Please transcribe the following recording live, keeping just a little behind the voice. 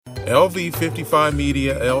LV55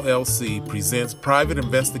 Media LLC presents Private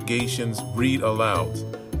Investigations Read Alouds,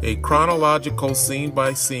 a chronological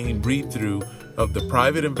scene-by-scene read-through of the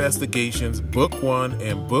Private Investigations Book 1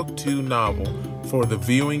 and Book 2 novel for the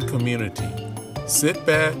viewing community. Sit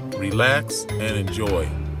back, relax, and enjoy.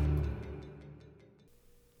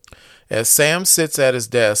 As Sam sits at his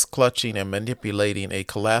desk clutching and manipulating a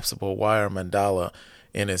collapsible wire mandala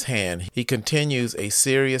in his hand, he continues a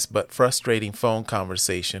serious but frustrating phone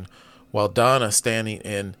conversation while Donna, standing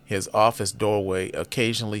in his office doorway,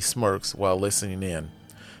 occasionally smirks while listening in.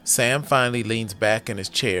 Sam finally leans back in his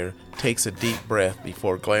chair, takes a deep breath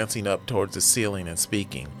before glancing up towards the ceiling and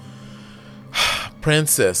speaking.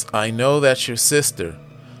 Princess, I know that's your sister.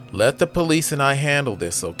 Let the police and I handle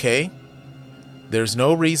this, okay? There's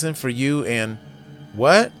no reason for you and...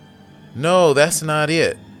 What? No, that's not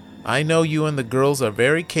it. I know you and the girls are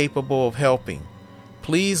very capable of helping.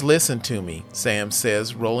 Please listen to me, Sam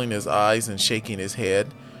says, rolling his eyes and shaking his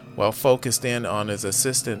head, while focused in on his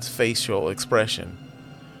assistant's facial expression.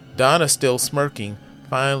 Donna, still smirking,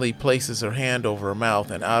 finally places her hand over her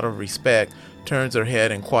mouth and, out of respect, turns her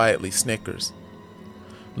head and quietly snickers.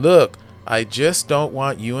 Look, I just don't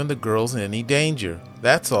want you and the girls in any danger.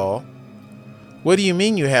 That's all. What do you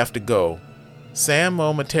mean you have to go? Sam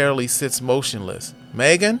momentarily sits motionless.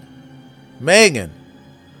 Megan? Megan!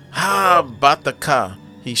 Ha, Bataka!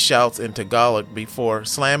 He shouts in Tagalog before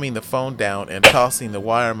slamming the phone down and tossing the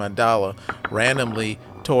wire mandala randomly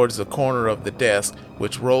towards the corner of the desk,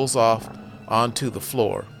 which rolls off onto the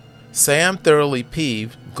floor. Sam, thoroughly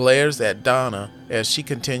peeved, glares at Donna as she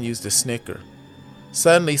continues to snicker.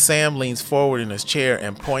 Suddenly, Sam leans forward in his chair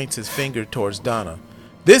and points his finger towards Donna.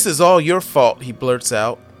 This is all your fault, he blurts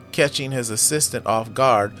out, catching his assistant off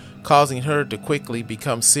guard, causing her to quickly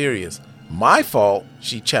become serious. My fault?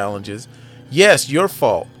 She challenges. Yes, your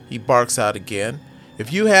fault, he barks out again.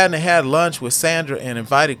 If you hadn't had lunch with Sandra and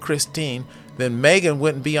invited Christine, then Megan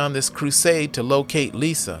wouldn't be on this crusade to locate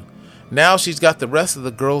Lisa. Now she's got the rest of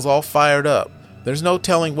the girls all fired up. There's no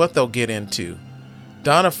telling what they'll get into.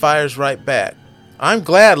 Donna fires right back. I'm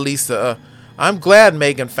glad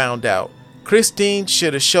Megan found out. Christine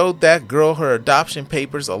should have showed that girl her adoption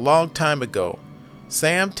papers a long time ago.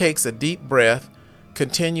 Sam takes a deep breath,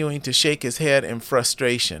 continuing to shake his head in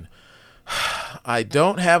frustration. I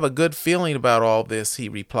don't have a good feeling about all this, he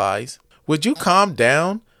replies. Would you calm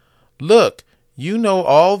down? Look, you know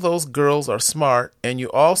all those girls are smart, and you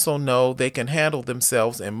also know they can handle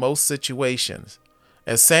themselves in most situations.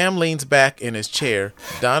 As Sam leans back in his chair,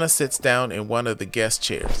 Donna sits down in one of the guest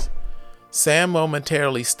chairs. Sam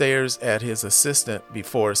momentarily stares at his assistant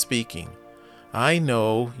before speaking. I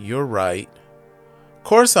know, you're right. Of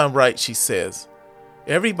course I'm right, she says.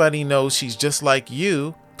 Everybody knows she's just like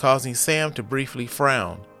you, causing Sam to briefly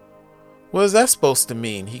frown. What is that supposed to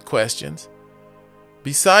mean, he questions.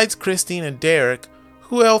 Besides Christine and Derek,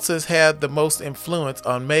 who else has had the most influence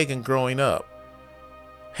on Megan growing up?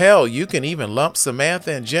 Hell, you can even lump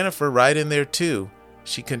Samantha and Jennifer right in there too,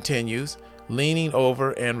 she continues, leaning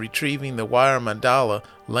over and retrieving the wire mandala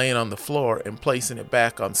laying on the floor and placing it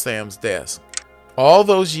back on Sam's desk. All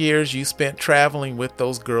those years you spent traveling with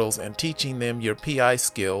those girls and teaching them your PI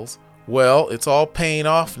skills, well, it's all paying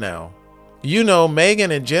off now. You know,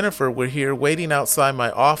 Megan and Jennifer were here waiting outside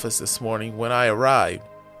my office this morning when I arrived.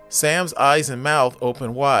 Sam's eyes and mouth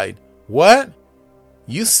open wide. What?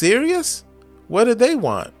 You serious? What did they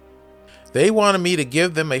want? They wanted me to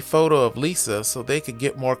give them a photo of Lisa so they could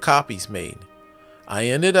get more copies made. I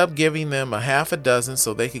ended up giving them a half a dozen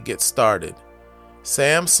so they could get started.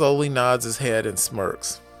 Sam slowly nods his head and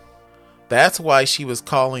smirks. That's why she was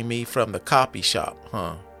calling me from the copy shop,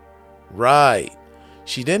 huh? Right.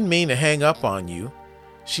 She didn't mean to hang up on you.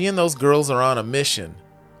 She and those girls are on a mission.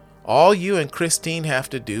 All you and Christine have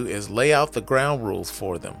to do is lay out the ground rules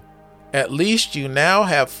for them. At least you now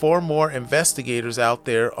have 4 more investigators out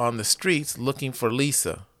there on the streets looking for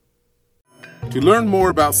Lisa. To learn more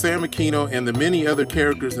about Sam Aquino and the many other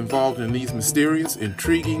characters involved in these mysterious,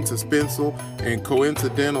 intriguing, suspenseful, and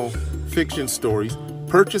coincidental fiction stories,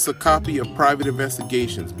 purchase a copy of Private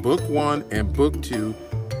Investigations, Book 1 and Book 2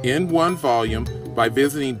 in one volume by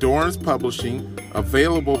visiting Dorrance Publishing,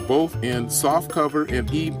 available both in softcover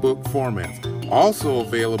and ebook formats. Also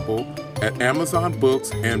available at Amazon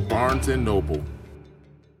Books and Barnes & Noble.